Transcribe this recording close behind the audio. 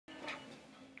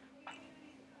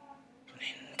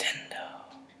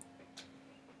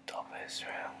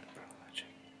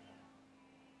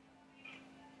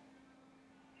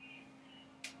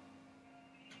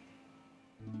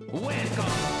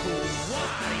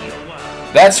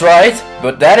That's right,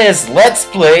 but that is Let's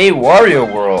Play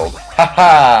Wario World.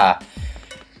 Haha!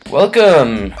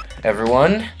 Welcome,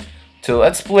 everyone, to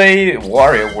Let's Play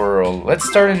Wario World. Let's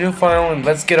start a new file and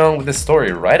let's get on with the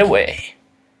story right away.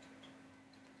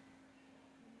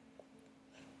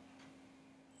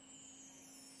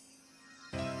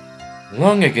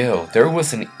 Long ago, there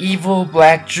was an evil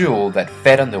black jewel that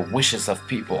fed on the wishes of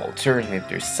people, turning their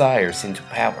desires into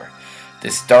power.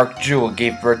 This dark jewel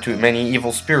gave birth to many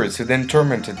evil spirits who then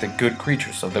tormented the good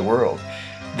creatures of the world.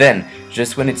 Then,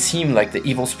 just when it seemed like the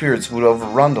evil spirits would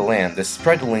overrun the land, the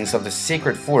sprightlings of the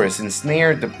sacred forest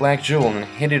ensnared the black jewel and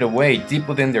hid it away deep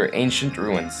within their ancient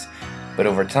ruins. But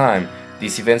over time,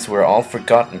 these events were all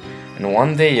forgotten, and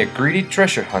one day a greedy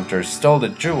treasure hunter stole the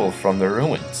jewel from the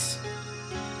ruins.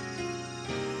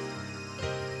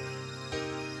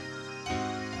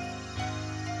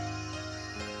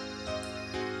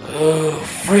 Oh,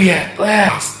 free at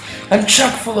last! I'm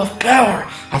chock full of power!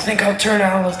 I think I'll turn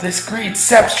all of this greed,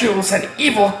 sap jewels, and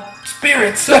evil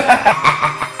spirits!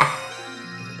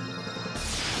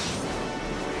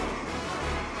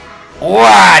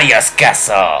 Wario's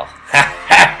castle!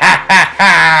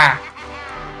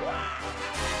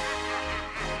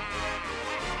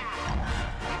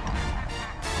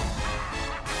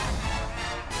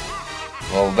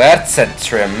 Well, that's a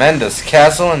tremendous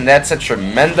castle, and that's a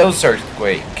tremendous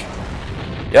earthquake.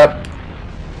 Yep.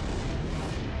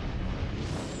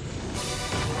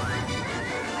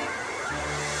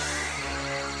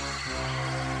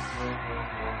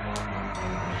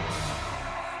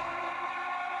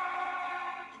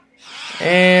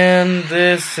 And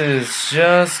this is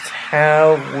just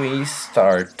how we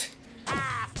start.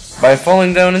 By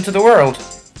falling down into the world.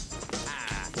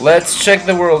 Let's check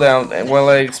the world out while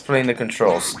I explain the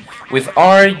controls. With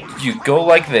R, you go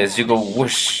like this. You go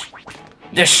whoosh,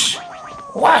 dish,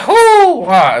 wahoo,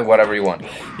 whatever you want.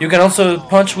 You can also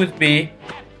punch with B,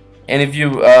 and if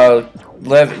you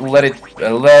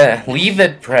leave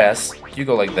it pressed, you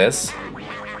go like this.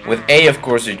 With A, of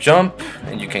course, you jump,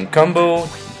 and you can combo,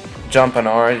 jump and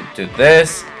R, do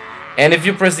this. And if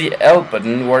you press the L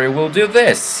button, Wario will do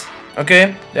this.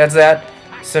 Okay, that's that.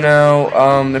 So now,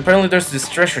 apparently there's this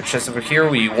treasure chest over here.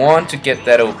 We want to get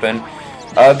that open.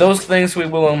 Those things we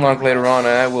will unlock later on,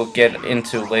 and I will get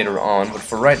into later on. But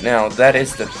for right now, that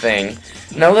is the thing.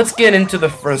 Now let's get into the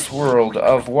first world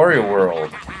of Wario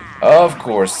World. Of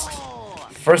course.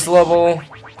 First level,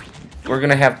 we're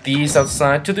gonna have these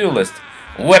outside. To-do list.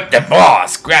 Whip the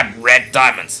boss, grab red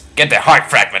diamonds, get the heart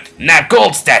fragment, now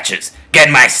gold statues, get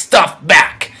my stuff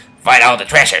back, find all the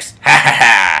treasures, ha ha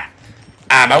ha!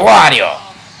 I'm a Wario!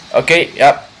 Okay,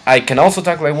 yep, I can also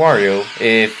talk like Wario,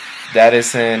 if that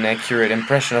is an accurate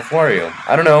impression of Wario.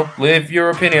 I don't know, leave your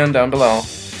opinion down below.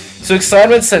 So,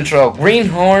 Excitement Central,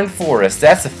 Greenhorn Forest,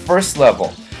 that's the first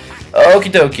level. Okie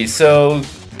dokie, so,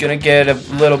 gonna get a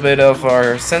little bit of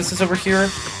our senses over here.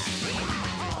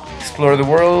 Explore the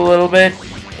world a little bit,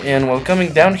 and while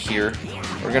coming down here,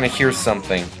 we're gonna hear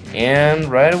something. And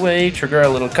right away, trigger a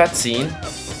little cutscene.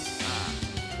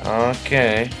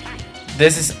 Okay.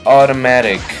 This is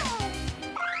automatic.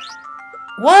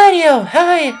 Wario,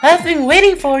 hi! I've been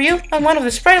waiting for you. I'm one of the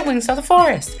sprightlings of the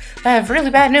forest. I have really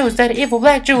bad news. That evil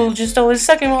black jewel just stole is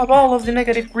sucking up all of the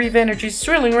negative grief energy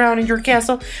swirling around in your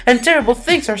castle, and terrible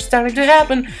things are starting to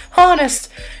happen. Honest!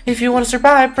 If you want to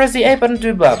survive, press the A button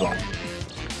to blah blah.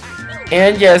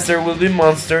 And yes, there will be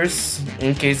monsters,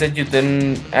 in case that you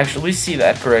didn't actually see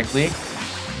that correctly.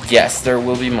 Yes, there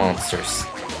will be monsters.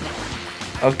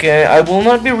 Okay, I will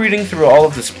not be reading through all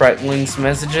of the Spritlings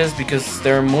messages because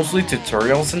they're mostly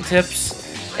tutorials and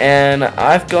tips. And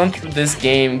I've gone through this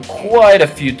game quite a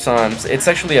few times. It's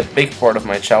actually a big part of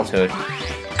my childhood.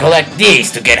 Collect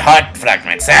these to get heart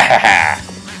fragments, ha ha ha!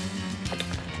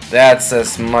 That's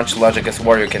as much logic as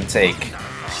Wario can take.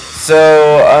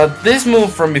 So, this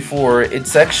move from before,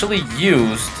 it's actually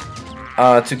used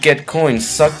to get coins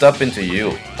sucked up into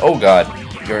you. Oh god,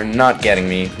 you're not getting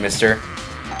me, mister.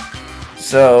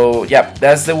 So, yeah,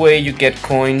 that's the way you get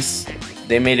coins.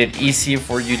 They made it easy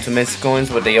for you to miss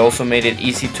coins, but they also made it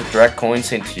easy to drag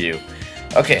coins into you.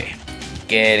 Okay,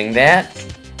 getting that.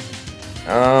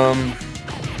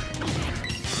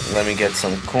 Let me get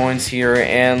some coins here,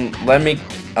 and let me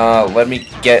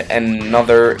get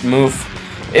another move.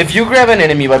 If you grab an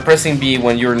enemy by pressing B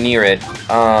when you're near it,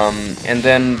 and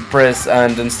then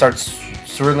start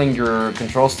swirling your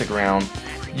control stick around,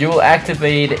 you will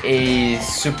activate a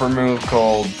super move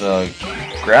called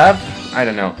grab? I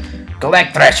don't know.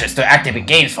 Collect treasures to activate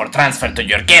games for transfer to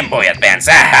your Game Boy Advance,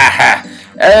 ha ha ha!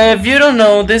 If you don't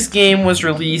know, this game was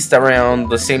released around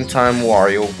the same time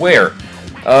WarioWare.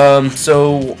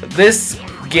 So this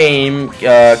game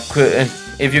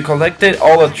if you collected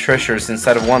all the treasures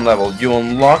inside of one level, you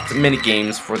unlocked mini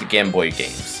games for the Game Boy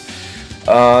games.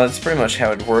 That's pretty much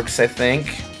how it works, I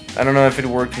think. I don't know if it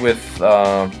worked with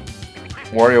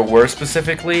WarioWare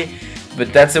specifically,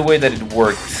 but that's the way that it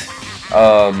worked.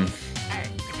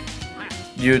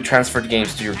 You transferred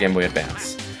games to your Game Boy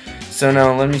Advance. So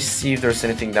now let me see if there's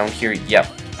anything down here. Yep.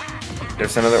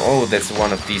 There's another. Oh, that's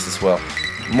one of these as well.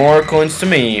 More coins to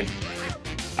me.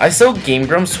 I saw Game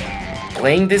Grumps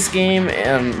playing this game,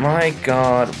 and my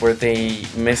god, were they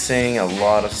missing a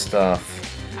lot of stuff.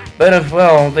 But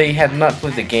well, they had not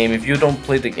played the game. If you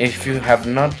have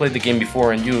not played the game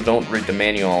before and you don't read the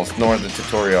manuals nor the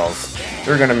tutorials,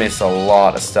 you're gonna miss a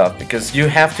lot of stuff because you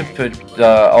have to put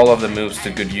all of the moves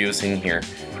to good use in here.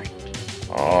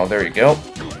 Oh, there you go.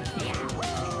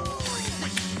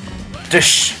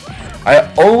 Dish.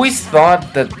 I always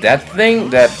thought that thing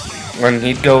that when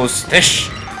he goes dish,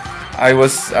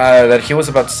 that he was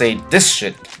about to say this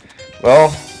shit.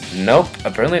 Well, nope,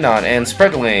 apparently not. And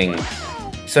Spreadling.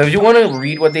 So if you want to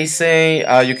read what they say,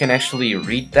 you can actually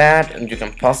read that, and you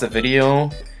can pause the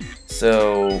video.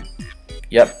 So,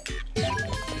 yep.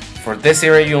 For this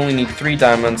area, you only need 3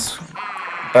 diamonds,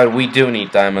 but we do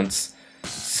need diamonds.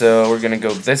 So we're gonna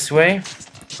go this way.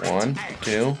 1,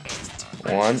 2,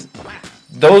 1.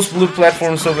 Those blue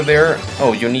platforms over there.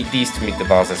 Oh, you need these to meet the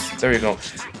bosses. There you go.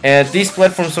 And these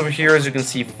platforms over here, as you can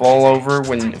see, fall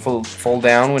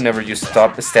down whenever you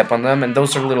step on them, and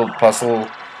those are little puzzle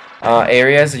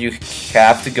areas that you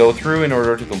have to go through in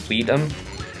order to complete them.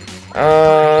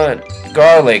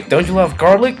 Garlic. Don't you love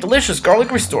garlic? Delicious.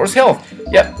 Garlic restores health.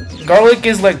 Yep. Garlic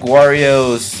is like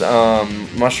Wario's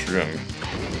mushroom.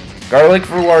 Garlic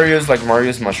for Wario is like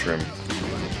Mario's mushroom.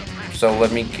 So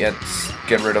let me get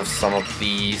rid of some of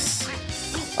these.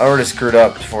 I already screwed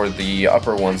up for the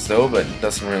upper ones though, but it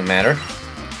doesn't really matter.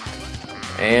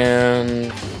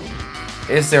 And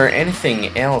is there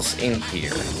anything else in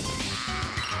here?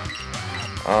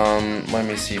 Let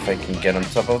me see if I can get on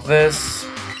top of this.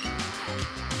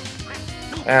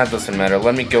 Ah, it doesn't matter.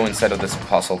 Let me go inside of this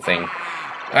puzzle thing.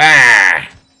 Ah!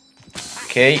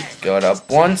 Okay, got up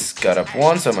once.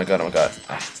 Oh my god,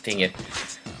 Ah, dang it.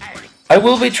 I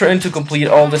will be trying to complete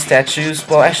all the statues.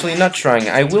 Well, actually not trying.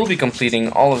 I will be completing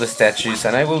all of the statues,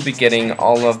 and I will be getting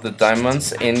all of the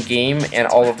diamonds in-game and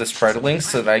all of the sprite links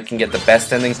so that I can get the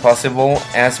best ending possible,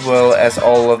 as well as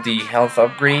all of the health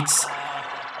upgrades.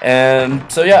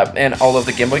 So yeah, and all of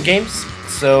the Game Boy games.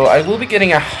 So I will be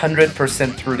getting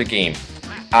 100% through the game.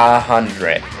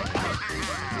 100.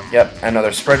 Yep,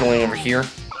 another sprite link over here.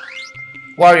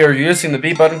 Wario, are you using the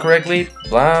B button correctly?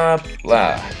 Blah,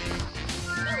 blah.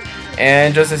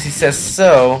 And just as he says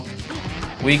so,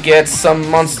 we get some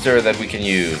monster that we can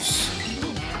use.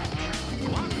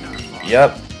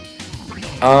 Yep.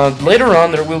 Later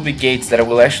on, there will be gates that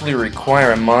will actually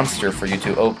require a monster for you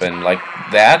to open. Like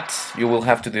that. You will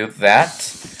have to do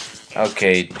that.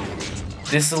 Okay.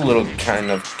 This is a little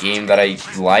kind of game that I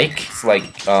like. It's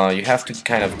like, you have to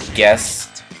kind of guess.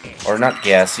 Or not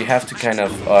guess. You have to kind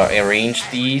of arrange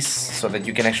these so that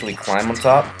you can actually climb on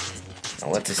top. Now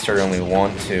let's destroy only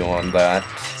 1, 2 on that.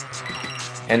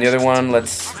 And the other one,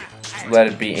 let's let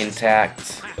it be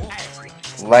intact.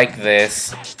 Like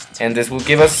this. And this will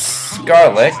give us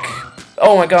garlic.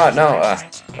 Oh my god, no.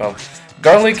 Well,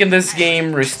 garlic in this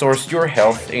game restores your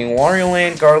health. In Wario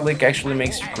Land, garlic actually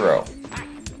makes you grow.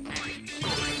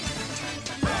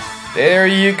 There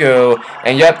you go.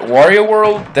 And yet, Wario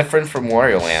World, different from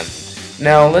Wario Land.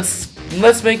 Now,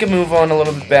 let's make a move on a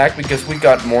little bit back, because we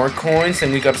got more coins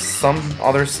and we got some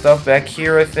other stuff back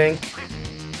here, I think.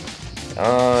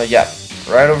 Yeah,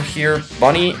 right over here,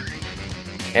 Bunny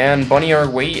and Bunny are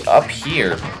way up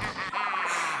here.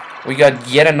 We got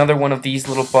yet another one of these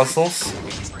little puzzles.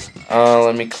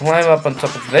 Let me climb up on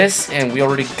top of this, and we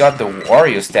already got the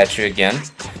Wario statue again.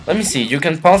 Let me see, you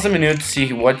can pause the menu to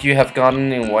see what you have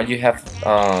gotten and what you have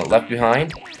left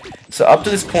behind. So up to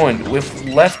this point, we've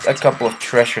left a couple of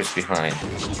treasures behind.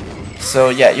 So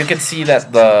yeah, you can see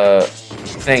that the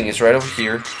thing is right over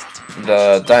here.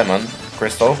 The diamond,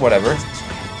 crystal, whatever.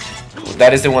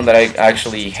 That is the one that I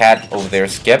actually had over there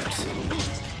skipped.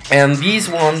 And these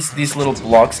ones, these little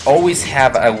blocks, always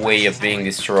have a way of being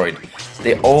destroyed.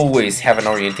 They always have an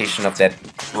orientation of that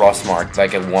cross mark,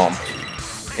 like a womp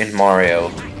in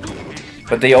Mario.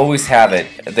 But they always have it.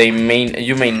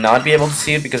 You may not be able to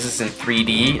see it because it's in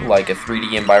 3D, like a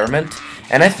 3D environment.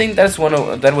 And I think that was one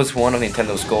of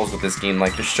Nintendo's goals with this game,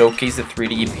 like to showcase the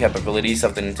 3D capabilities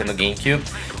of the Nintendo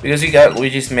GameCube. Because you got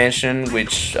Luigi's Mansion,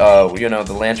 which you know,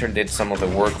 the Lantern did some of the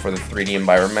work for the 3D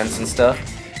environments and stuff.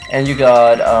 And you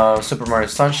got Super Mario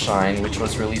Sunshine, which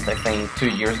was released I think 2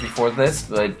 years before this,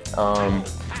 but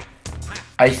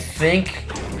I think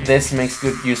this makes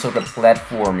good use of the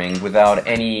platforming without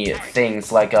any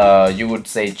things like, you would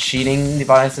say cheating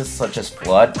devices such as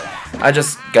flood. I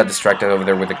just got distracted over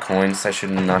there with the coins. I should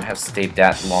not have stayed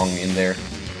that long in there.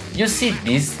 You see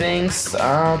these things,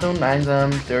 don't mind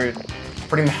them. They're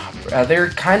they're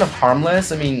kind of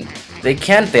harmless. I mean, they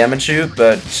can't damage you,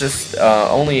 but just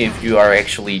only if you are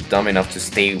actually dumb enough to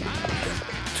stay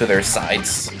to their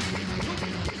sides.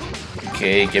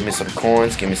 Okay, give me some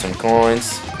coins, give me some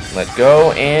coins. Let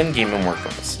go, and give me more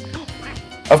coins.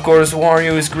 Of course,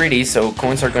 Wario is greedy, so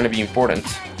coins are going to be important.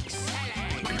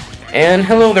 And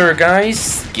hello there,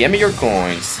 guys. Give me your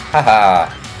coins.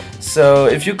 Haha. So,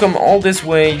 if you come all this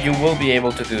way, you will be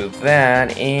able to do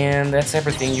that, and that's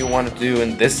everything you want to do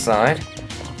in this side.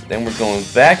 Then we're going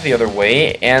back the other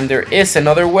way, and there is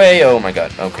another way. Oh my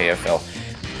god. Okay, I fell.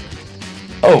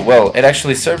 Oh, well, it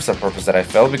actually serves a purpose that I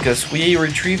fell, because we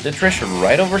retrieved the treasure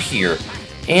right over here.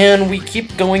 And we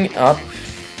keep going up.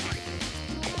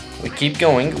 We keep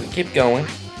going,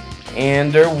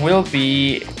 and there will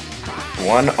be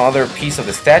one other piece of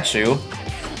the statue,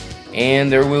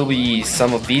 and there will be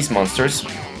some of these monsters.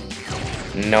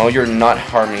 No, you're not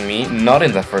harming me, not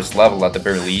in the first level at the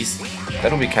very least.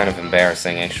 That'll be kind of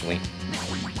embarrassing, actually.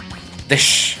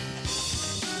 Dish.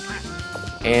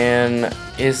 And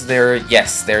is there?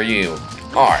 Yes, there you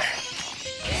are.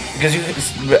 Because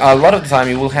a lot of the time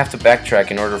you will have to backtrack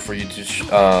in order for you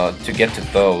to get to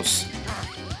those.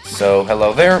 So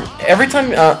hello there. Every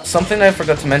time something I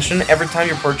forgot to mention, every time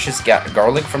you purchase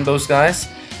garlic from those guys,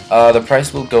 the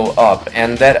price will go up,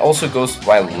 and that also goes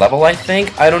by level, I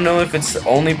think. I don't know if it's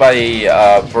only by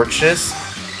purchase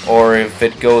or if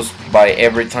it goes by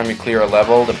every time you clear a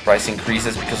level, the price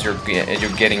increases because you're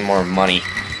getting more money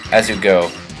as you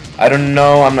go. I don't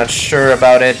know, I'm not sure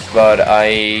about it, but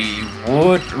I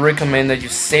would recommend that you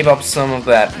save up some of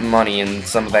that money and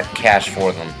some of that cash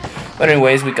for them. But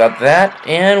anyways, we got that,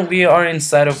 and we are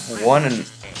inside of one, and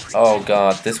oh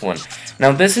god, this one.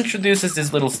 Now this introduces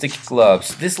these little sticky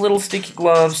gloves. These little sticky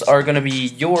gloves are gonna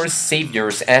be your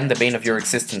saviors and the bane of your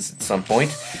existence at some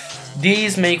point.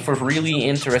 These make for really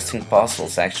interesting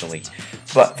puzzles, actually.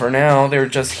 But for now, they're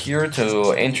just here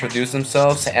to introduce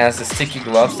themselves as the sticky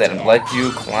gloves that let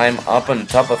you climb up on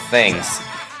top of things.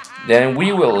 Then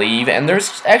we will leave, and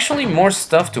there's actually more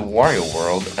stuff to Wario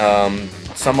World.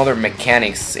 Some other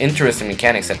mechanics, interesting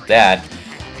mechanics at that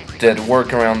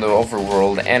work around the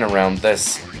overworld and around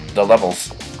the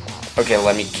levels. Okay,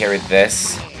 let me carry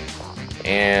this.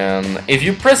 And if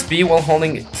you press B while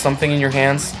holding something in your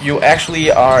hands, you actually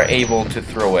are able to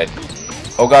throw it.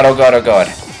 Oh god, oh god, oh god.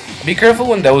 Be careful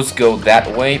when those go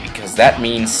that way, because that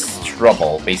means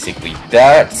trouble, basically.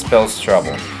 That spells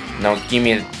trouble. Now give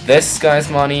me this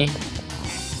guy's money,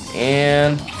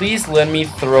 and please let me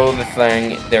throw the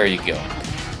thing. There you go.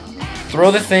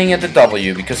 Throw the thing at the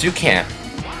W, because you can.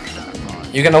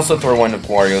 You can also throw one of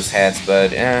Wario's heads, but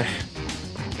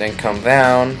then come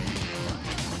down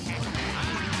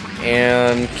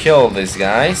and kill these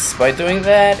guys by doing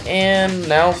that, and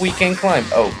now we can climb.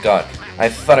 Oh god, I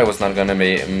thought I was not gonna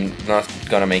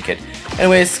make it.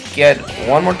 Anyways, get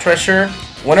one more treasure.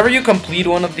 Whenever you complete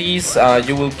one of these,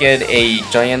 you will get a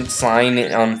giant sign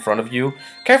in front of you.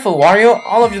 Careful, Wario!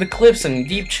 All of the cliffs and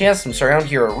deep chasms around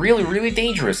here are really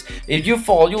dangerous. If you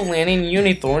fall, you'll land in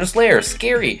Unithorn's lair.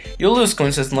 Scary! You'll lose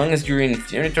coins as long as you're in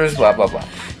Unithorn's blah blah blah.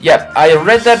 Yep, I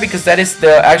read that because that is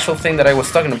the actual thing that I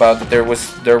was talking about, that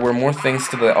there were more things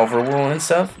to the overworld and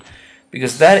stuff.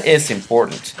 Because that is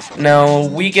important. Now,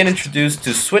 we get introduced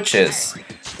to switches.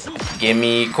 Give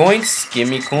me coins, give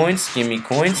me coins, give me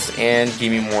coins, and give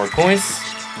me more coins.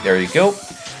 There you go.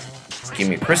 Give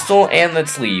me crystal, and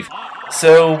let's leave.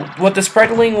 So, what the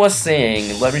spriteling was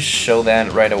saying, let me show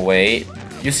that right away.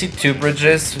 You see two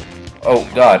bridges? Oh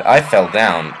god, I fell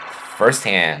down.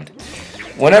 Firsthand.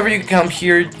 Whenever you come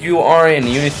here, you are in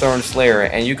Unithorn's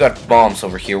lair, and you got bombs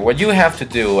over here. What you have to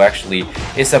do, actually,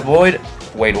 is avoid...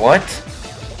 Wait, what?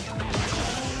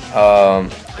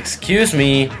 Excuse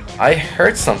me. I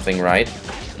heard something, right?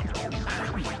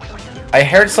 I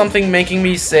heard something making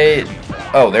me say...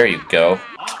 Oh, there you go.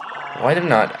 Why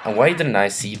didn't I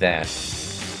see that?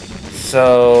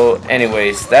 So,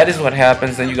 anyways, that is what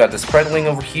happens. Then you got the spriteling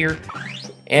over here.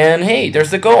 And hey,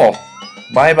 there's the goal.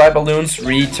 Bye-bye balloons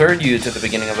return you to the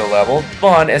beginning of the level,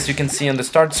 but as you can see on the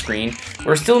start screen,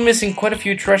 we're still missing quite a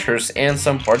few treasures and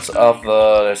some parts of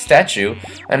the statue,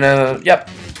 and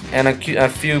a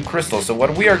few crystals. So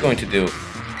what we are going to do,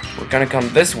 we're gonna come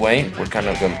this way, we're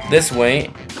gonna come this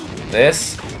way,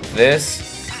 this,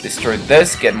 destroy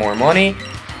this, get more money,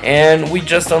 and we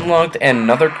just unlocked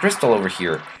another crystal over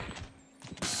here.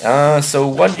 So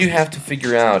what you have to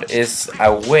figure out is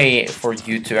a way for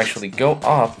you to actually go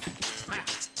up.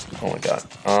 Oh my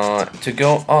god. To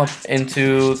go up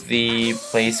into the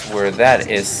place where that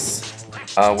is,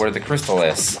 where the crystal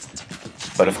is.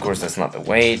 But of course that's not the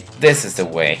way. This is the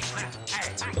way.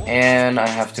 And I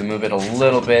have to move it a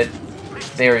little bit.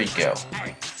 There you go.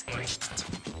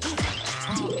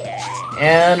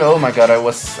 And oh my god, I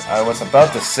was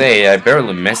about to say I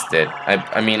barely missed it.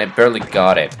 I mean I barely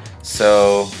got it.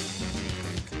 So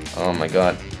oh my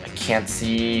god, I can't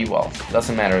see. Well,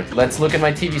 doesn't matter. Let's look at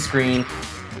my TV screen.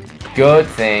 Good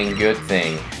thing, good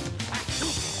thing.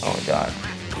 Oh my god.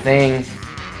 Thing.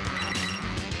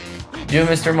 You,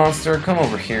 Mr. Monster, come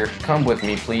over here. Come with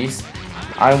me, please.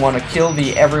 I want to kill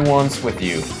the everyone's with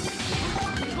you.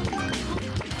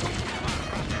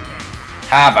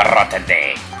 Have a rotten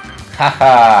day.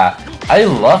 Haha. I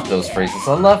love those phrases.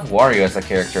 I love Wario as a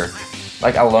character.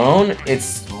 Like, alone,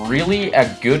 it's really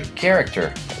a good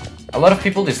character. A lot of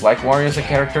people dislike Wario as a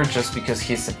character just because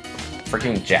he's a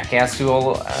freaking jackass to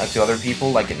other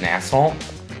people, like an asshole.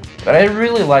 But I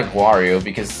really like Wario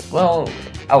because, well,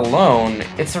 alone,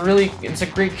 it's a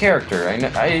great character.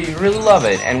 I really love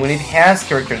it, and when it has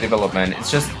character development, it's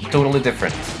just totally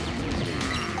different.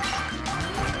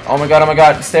 Oh my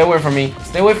god, stay away from me,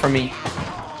 stay away from me.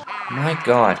 My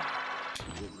god.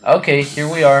 Okay, here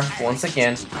we are, once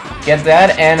again. Get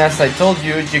that, and as I told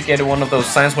you, you get one of those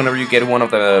signs whenever you get one of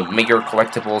the major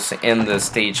collectibles in the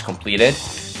stage completed.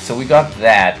 So we got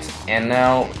that, and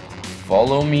now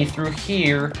follow me through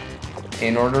here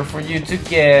in order for you to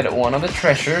get one of the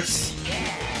treasures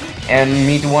and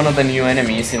meet one of the new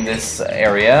enemies in this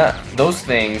area. Those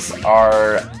things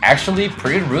are actually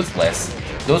pretty ruthless.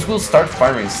 Those will start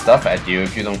firing stuff at you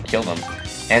if you don't kill them.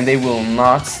 And they will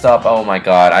not stop. Oh my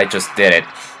god, I just did it.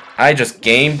 I just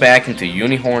came back into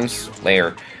Unihorn's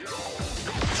lair.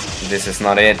 This is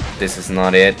not it. This is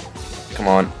not it. Come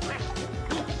on.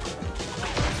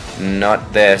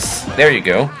 Not this. There you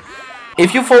go.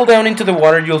 If you fall down into the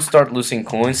water, you'll start losing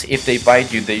coins. If they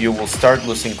bite you, you will start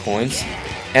losing coins.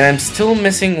 And I'm still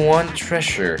missing one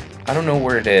treasure. I don't know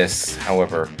where it is,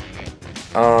 however.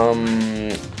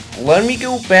 Let me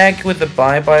go back with the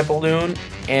bye-bye balloon,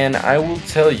 and I will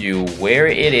tell you where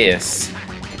it is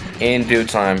in due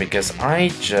time, because I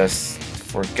just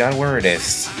forgot where it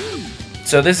is.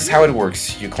 So this is how it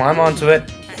works. You climb onto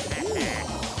it,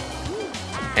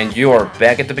 and you are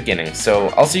back at the beginning. So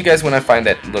I'll see you guys when I find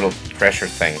that little treasure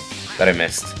thing that I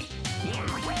missed.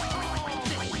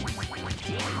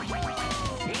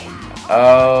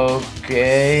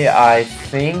 Okay, I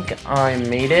think I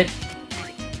made it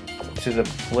to the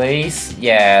place.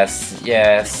 Yes,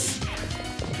 yes.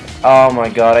 Oh my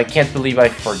god, I can't believe I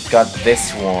forgot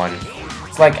this one.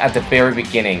 It's like at the very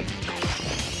beginning.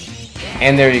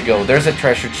 And there you go, there's a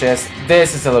treasure chest.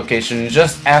 This is the location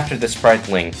just after the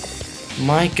Spriteling.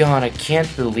 My god, I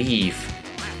can't believe.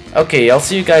 Okay, I'll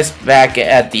see you guys back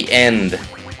at the end.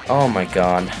 Oh my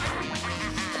god.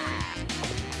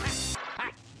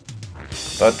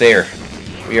 But there,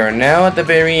 we are now at the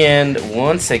very end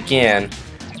once again.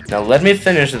 Now let me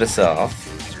finish this off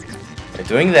by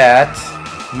doing that.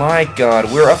 My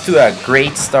god, we're off to a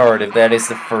great start if that is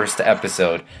the first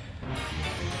episode.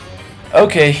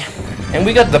 Okay, and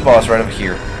we got the boss right over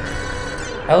here.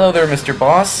 Hello there, Mr.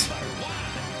 Boss.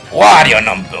 Wario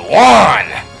 #1!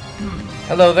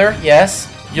 Hello there, yes.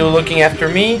 You're looking after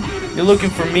me? You're looking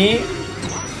for me?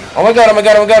 Oh my god, oh my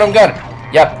god, oh my god, oh my god!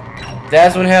 Yep.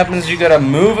 That's what happens, you gotta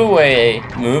move away,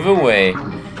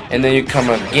 and then you come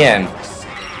again.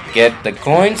 Get the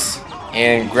coins,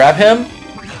 and grab him,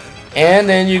 and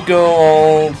then you go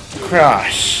all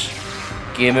crush.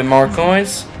 Give him more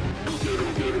coins,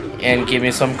 and give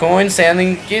me some coins, and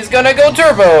then he's gonna go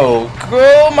turbo!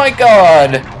 Oh my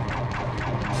god!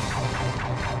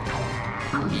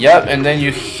 Yep, and then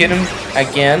you hit him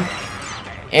again,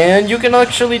 and you can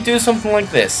actually do something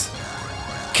like this.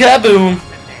 Kaboom!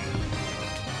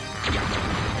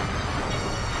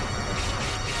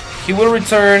 He will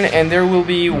return, and there will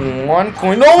be one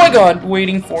coin. Oh my god,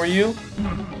 waiting for you.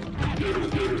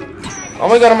 Oh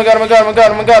my god, oh my god, oh my god, oh my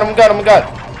god, oh my god, oh my god, oh my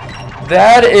god.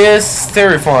 That is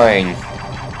terrifying.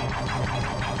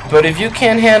 But if you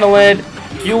can't handle it,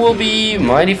 you will be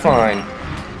mighty fine.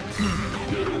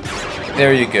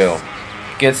 There you go.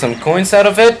 Get some coins out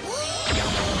of it.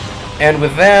 And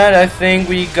with that, I think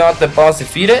we got the boss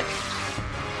defeated.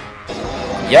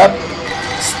 Yep.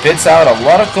 Spits out a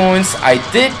lot of coins. I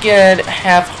did get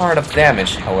half heart of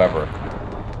damage, however.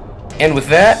 And with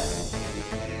that,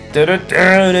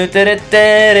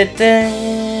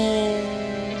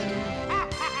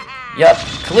 yep,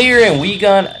 clear, and we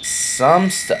got some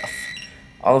stuff.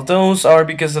 All of those are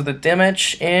because of the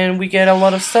damage, and we get a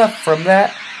lot of stuff from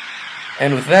that.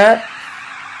 And with that,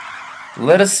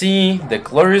 let us see the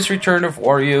glorious return of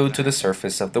Wario to the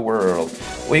surface of the world.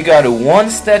 We got 1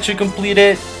 statue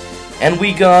completed, and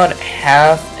we got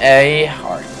half a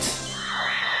heart,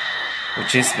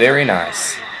 which is very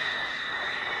nice.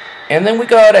 And then we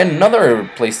got another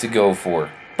place to go for,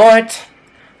 but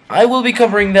I will be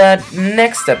covering that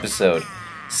next episode.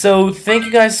 So thank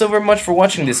you guys so very much for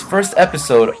watching this first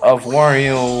episode of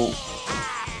Wario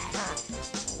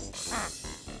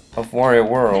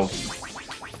World.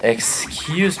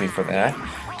 Excuse me for that.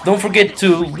 Don't forget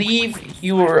to leave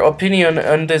your opinion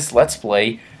on this Let's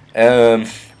Play,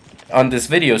 on this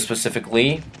video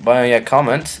specifically, by a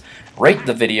comment. Rate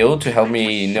the video to help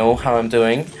me know how I'm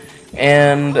doing,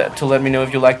 and to let me know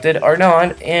if you liked it or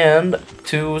not, and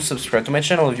to subscribe to my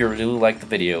channel if you really liked the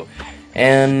video.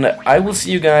 And I will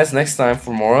see you guys next time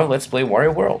for more Let's Play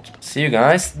Wario World. See you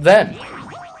guys then!